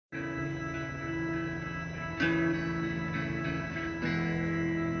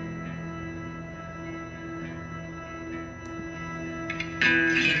Hi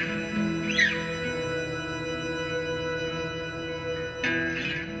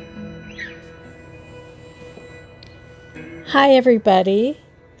everybody,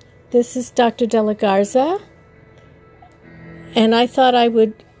 this is Dr. Garza, and I thought I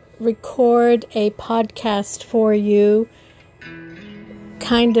would record a podcast for you,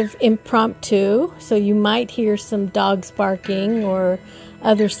 kind of impromptu, so you might hear some dogs barking or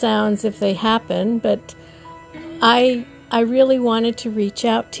other sounds if they happen, but I really wanted to reach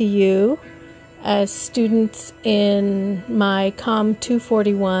out to you as students in my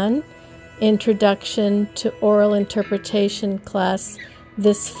COM241 Introduction to Oral Interpretation class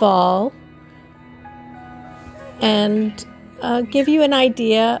this fall, and give you an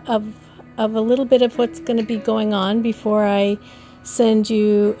idea of a little bit of what's going to be going on before I send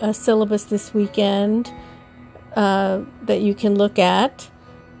you a syllabus this weekend that you can look at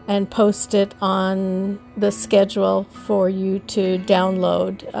and post it on the schedule for you to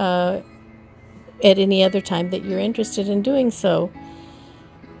download at any other time that you're interested in doing so.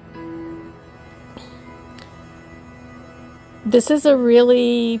 This is a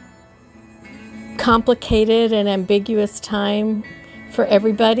really complicated and ambiguous time for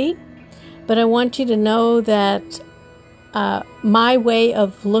everybody, but I want you to know that my way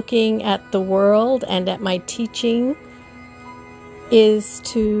of looking at the world and at my teaching is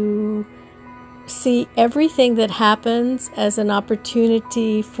to see everything that happens as an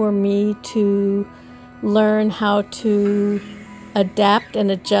opportunity for me to learn how to adapt and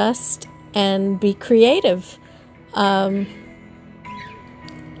adjust and be creative.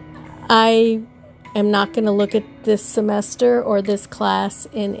 I am not going to look at this semester or this class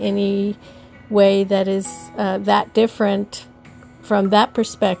in any way that is that different from that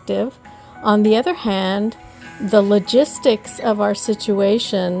perspective. On the other hand, the logistics of our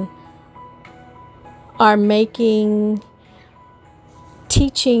situation are making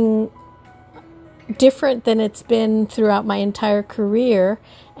teaching different than it's been throughout my entire career,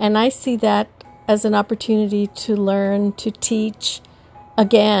 and I see that as an opportunity to learn to teach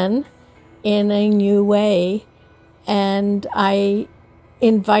again in a new way, and I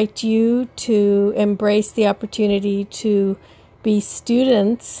invite you to embrace the opportunity to be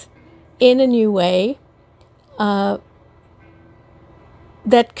students in a new way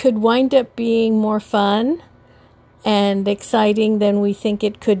that could wind up being more fun and exciting than we think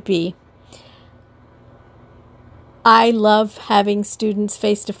it could be. I love having students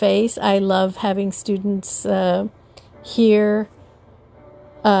face-to-face. I love having students hear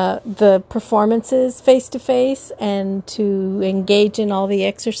the performances face-to-face and to engage in all the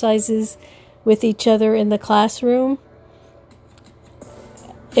exercises with each other in the classroom.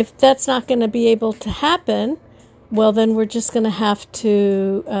 If that's not going to be able to happen, well, then we're just going to have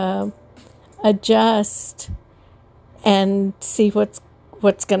to adjust and see what's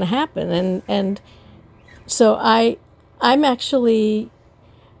going to happen. And so I'm actually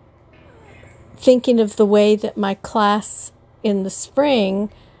thinking of the way that my class in the spring,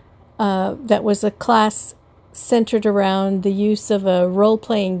 that was a class centered around the use of a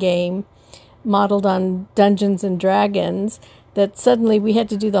role-playing game modeled on Dungeons and Dragons, that suddenly we had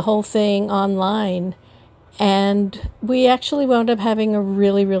to do the whole thing online, and we actually wound up having a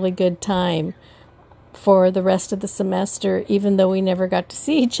really, really good time for the rest of the semester, even though we never got to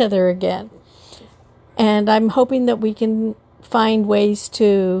see each other again. And I'm hoping that we can find ways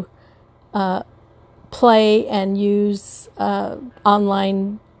to play and use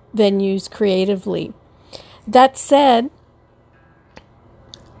online venues creatively. That said,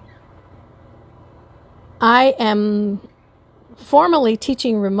 I am formally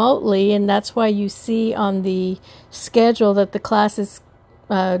teaching remotely, and that's why you see on the schedule that the class is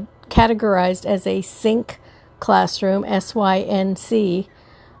categorized as a sync classroom, SYNC,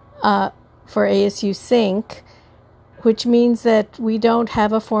 for ASU Sync, which means that we don't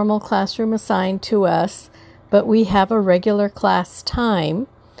have a formal classroom assigned to us, but we have a regular class time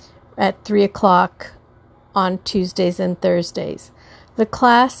at 3 o'clock on Tuesdays and Thursdays. The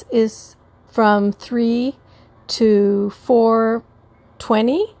class is from 3 to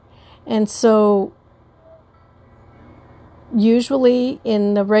 4:20, and so usually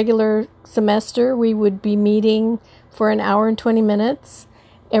in a regular semester we would be meeting for an hour and 20 minutes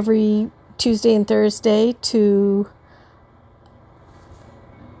every Tuesday and Thursday to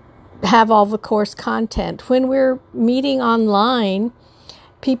have all the course content. When we're meeting online,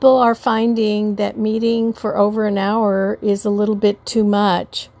 people are finding that meeting for over an hour is a little bit too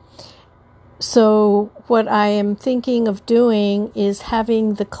much. So what I am thinking of doing is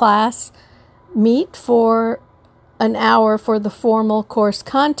having the class meet for an hour for the formal course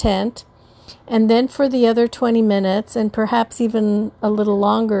content, And then for the other 20 minutes, and perhaps even a little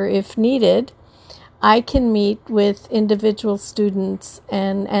longer if needed, I can meet with individual students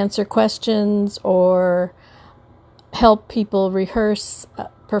and answer questions or help people rehearse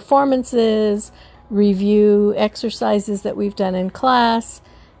performances, review exercises that we've done in class,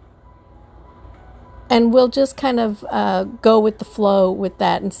 and we'll just kind of go with the flow with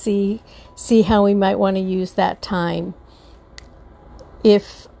that and see how we might want to use that time.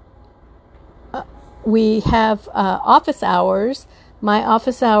 If we have office hours, my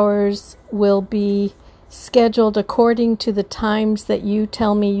office hours will be scheduled according to the times that you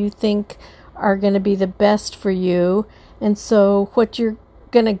tell me you think are going to be the best for you. And so what you're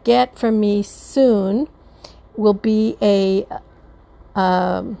going to get from me soon will be a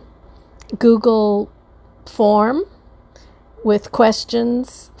Google form with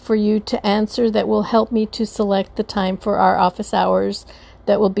questions for you to answer that will help me to select the time for our office hours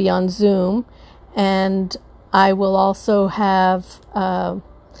that will be on Zoom. And I will also have an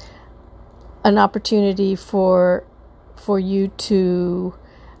opportunity for you to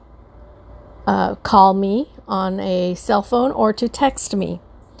call me on a cell phone or to text me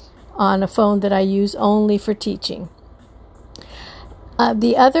on a phone that I use only for teaching.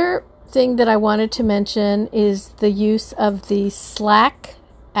 The other thing that I wanted to mention is the use of the Slack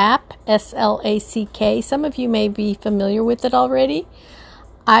app, SLACK. Some of you may be familiar with it already.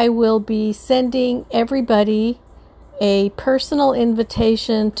 I will be sending everybody a personal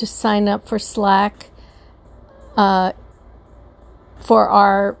invitation to sign up for Slack for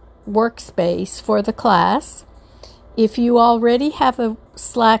our workspace for the class. If you already have a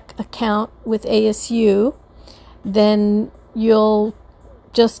Slack account with ASU, then you'll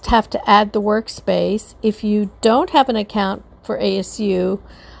just have to add the workspace. If you don't have an account for ASU,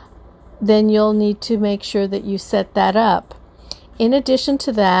 then you'll need to make sure that you set that up. In addition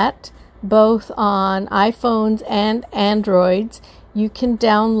to that, both on iPhones and Androids, you can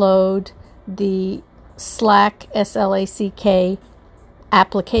download the Slack, SLACK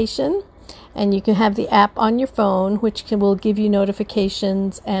application, and you can have the app on your phone, which will give you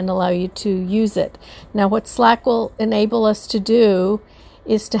notifications and allow you to use it. Now, what Slack will enable us to do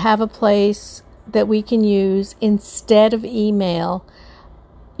is to have a place that we can use instead of email.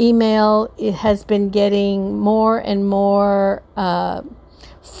 Email, it has been getting more and more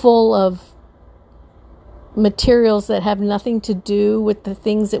full of materials that have nothing to do with the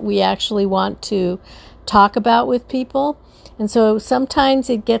things that we actually want to talk about with people. And so sometimes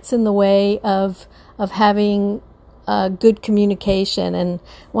it gets in the way of having good communication, and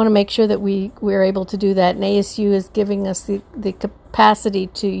I want to make sure that we're able to do that. And ASU is giving us the capacity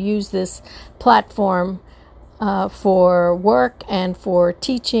to use this platform for work and for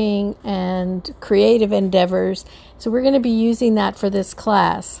teaching and creative endeavors. So we're going to be using that for this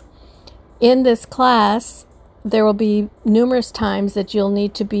class. In this class, there will be numerous times that you'll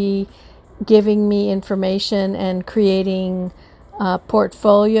need to be giving me information and creating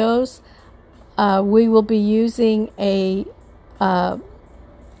portfolios. We will be using a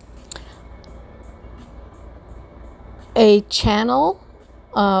channel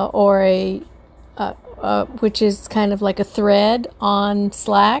or which is kind of like a thread on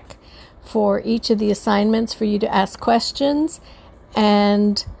Slack for each of the assignments for you to ask questions,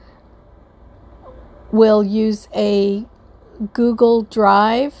 and we'll use a Google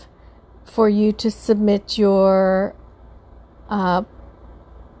Drive for you to submit your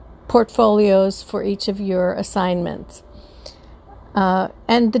portfolios for each of your assignments.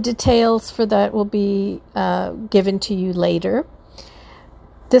 And the details for that will be given to you later.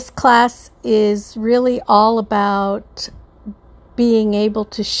 This class is really all about being able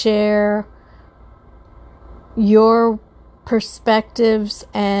to share your perspectives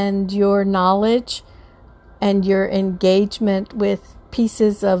and your knowledge and your engagement with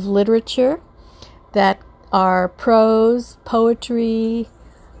pieces of literature that are prose, poetry,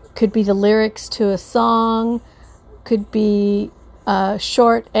 could be the lyrics to a song, could be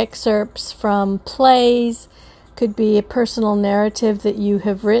short excerpts from plays, could be a personal narrative that you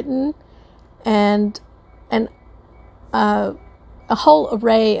have written, and a whole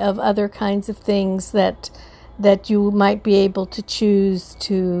array of other kinds of things that you might be able to choose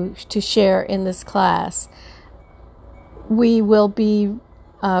to share in this class. We will be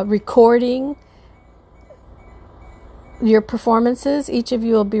recording your performances. Each of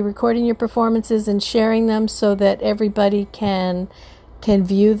you will be recording your performances and sharing them so that everybody can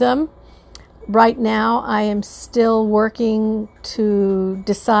view them. Right now, I am still working to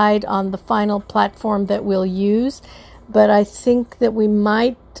decide on the final platform that we'll use, but I think that we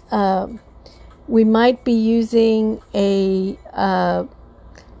might be using a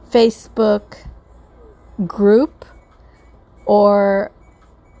Facebook group, or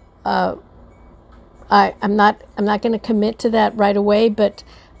I'm not going to commit to that right away, but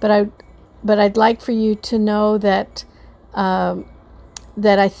I'd like for you to know that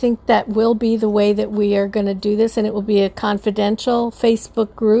that I think that will be the way that we are going to do this, and it will be a confidential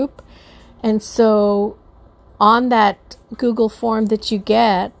Facebook group. And so on that Google form that you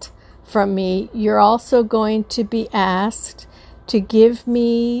get from me, you're also going to be asked to give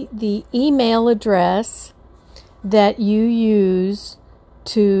me the email address that you use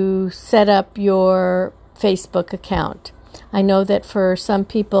to set up your Facebook account. I know that for some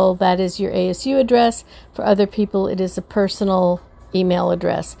people that is your ASU address. For other people it is a personal email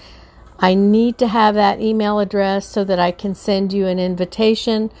address. I need to have that email address so that I can send you an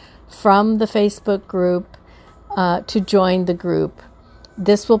invitation from the Facebook group to join the group.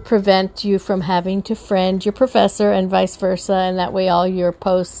 This will prevent you from having to friend your professor and vice versa, and that way all your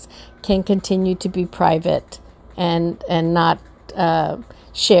posts can continue to be private and not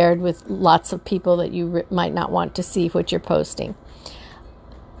shared with lots of people that you might not want to see what you're posting.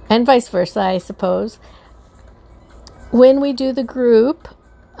 And vice versa, I suppose. When we do the group,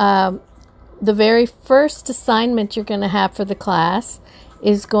 the very first assignment you're going to have for the class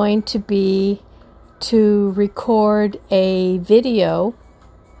is going to be to record a video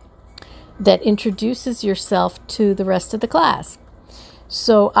that introduces yourself to the rest of the class.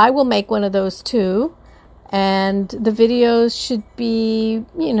 So I will make one of those too. And the videos should be,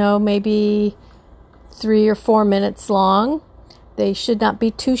 maybe 3 or 4 minutes long. They should not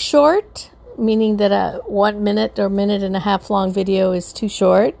be too short, meaning that a 1 minute or minute and a half long video is too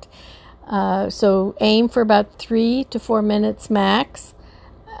short. So aim for about 3 to 4 minutes max,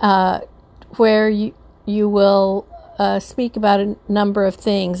 where you will speak about a number of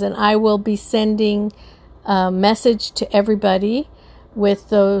things. And I will be sending a message to everybody with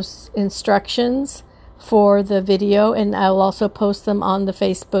those instructions for the video, and I'll also post them on the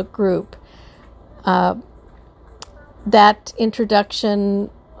Facebook group. That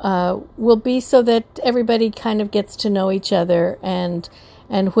introduction will be so that everybody kind of gets to know each other, and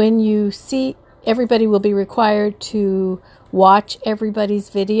when you see, everybody will be required to watch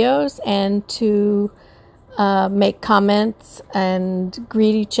everybody's videos and to make comments and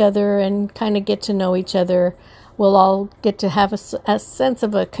greet each other and kind of get to know each other. We'll all get to have a sense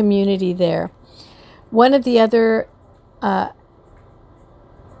of a community there. One of the other,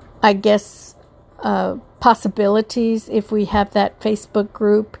 possibilities, if we have that Facebook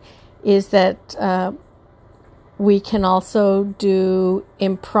group, is that we can also do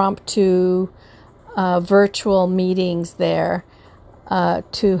impromptu virtual meetings there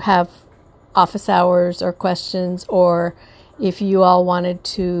to have office hours or questions, or if you all wanted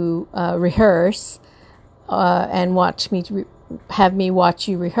to rehearse and have me watch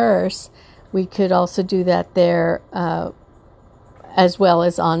you rehearse, we could also do that there as well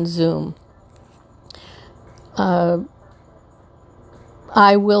as on Zoom. I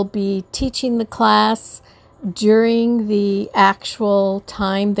will be teaching the class during the actual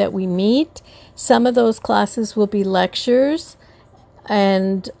time that we meet. Some of those classes will be lectures,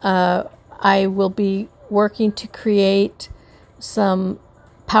 and I will be working to create some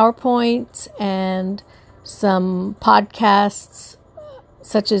PowerPoints and some podcasts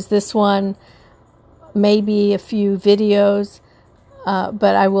such as this one, maybe a few videos,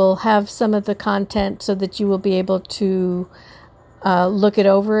 but I will have some of the content so that you will be able to look it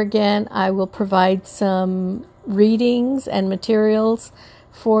over again. I will provide some readings and materials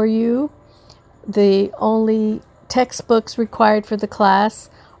for you. The only textbooks required for the class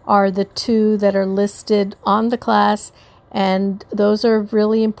are the 2 that are listed on the class, and those are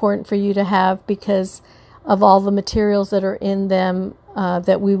really important for you to have because of all the materials that are in them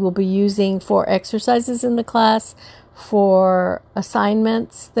that we will be using for exercises in the class, for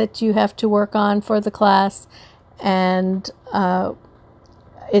assignments that you have to work on for the class, and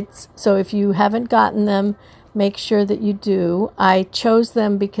so if you haven't gotten them, make sure that you do. I chose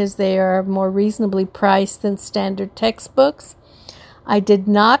them because they are more reasonably priced than standard textbooks. I did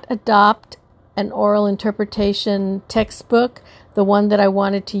not adopt an oral interpretation textbook. The one that I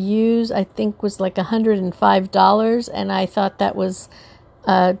wanted to use, I think, was like $105, and I thought that was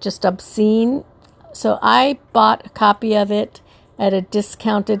just obscene. So I bought a copy of it at a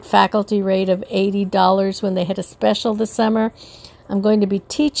discounted faculty rate of $80 when they had a special this summer. I'm going to be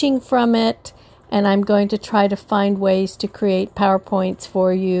teaching from it, and I'm going to try to find ways to create PowerPoints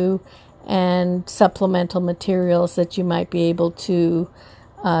for you and supplemental materials that you might be able to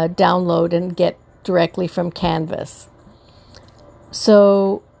download and get directly from Canvas.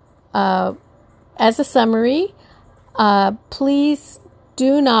 So as a summary, please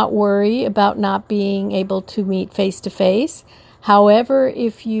do not worry about not being able to meet face-to-face. However,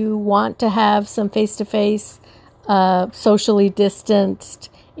 if you want to have some face-to-face, socially distanced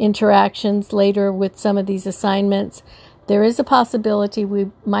interactions later with some of these assignments, there is a possibility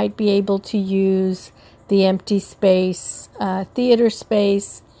we might be able to use the empty space, theater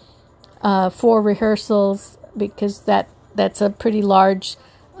space, for rehearsals, because that's a pretty large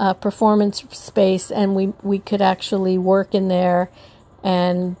performance space, and we could actually work in there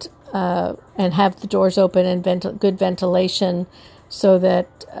and have the doors open and good ventilation, so that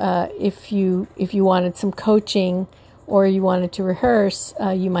if you wanted some coaching or you wanted to rehearse,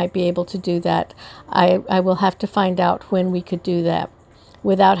 you might be able to do that. I will have to find out when we could do that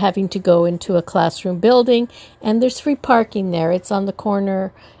without having to go into a classroom building. And there's free parking there. It's on the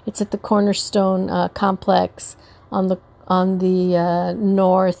corner. It's at the Cornerstone complex on the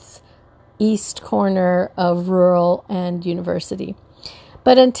northeast corner of Rural and University.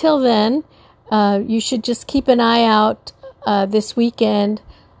 But until then, you should just keep an eye out this weekend,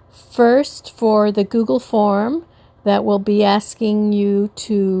 first for the Google form that will be asking you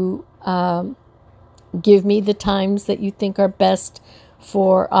to give me the times that you think are best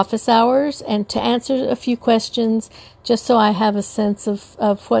for office hours, and to answer a few questions just so I have a sense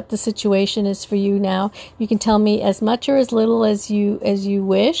of what the situation is for you now. You can tell me as much or as little as you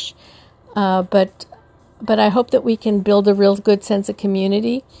wish, but I hope that we can build a real good sense of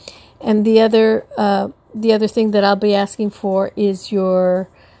community. And the other thing that I'll be asking for is your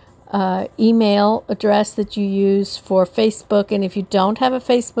email address that you use for Facebook. And if you don't have a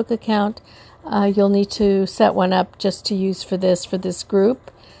Facebook account, you'll need to set one up just to use for this group.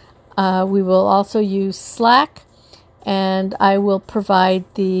 We will also use Slack, and I will provide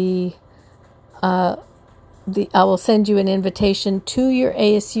I will send you an invitation to your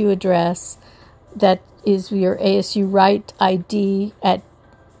ASU address. That is your ASU Right ID at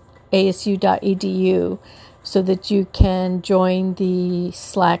asu.edu, so that you can join the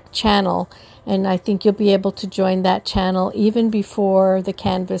Slack channel. And I think you'll be able to join that channel even before the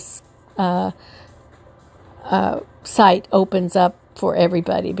Canvas site opens up for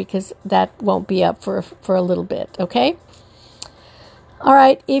everybody, because that won't be up for a little bit. Okay? All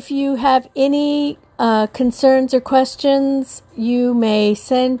right. If you have any concerns or questions, you may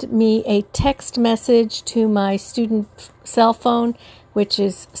send me a text message to my student cell phone, which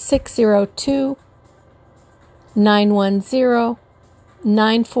is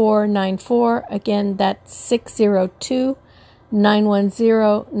 602-910-9494. Again, that's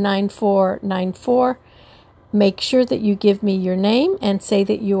 602-910-9494. Make sure that you give me your name and say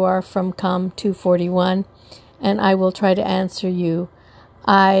that you are from COM241, and I will try to answer you.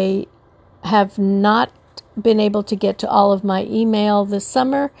 I have not been able to get to all of my email this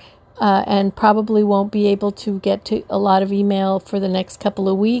summer, and probably won't be able to get to a lot of email for the next couple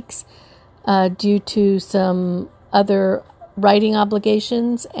of weeks due to some other writing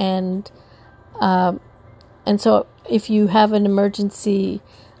obligations. And so if you have an emergency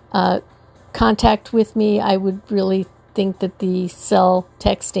contact with me, I would really think that the cell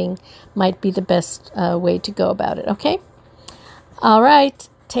texting might be the best way to go about it. Okay? All right.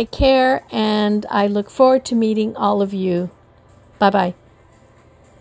 Take care, and I look forward to meeting all of you. Bye-bye.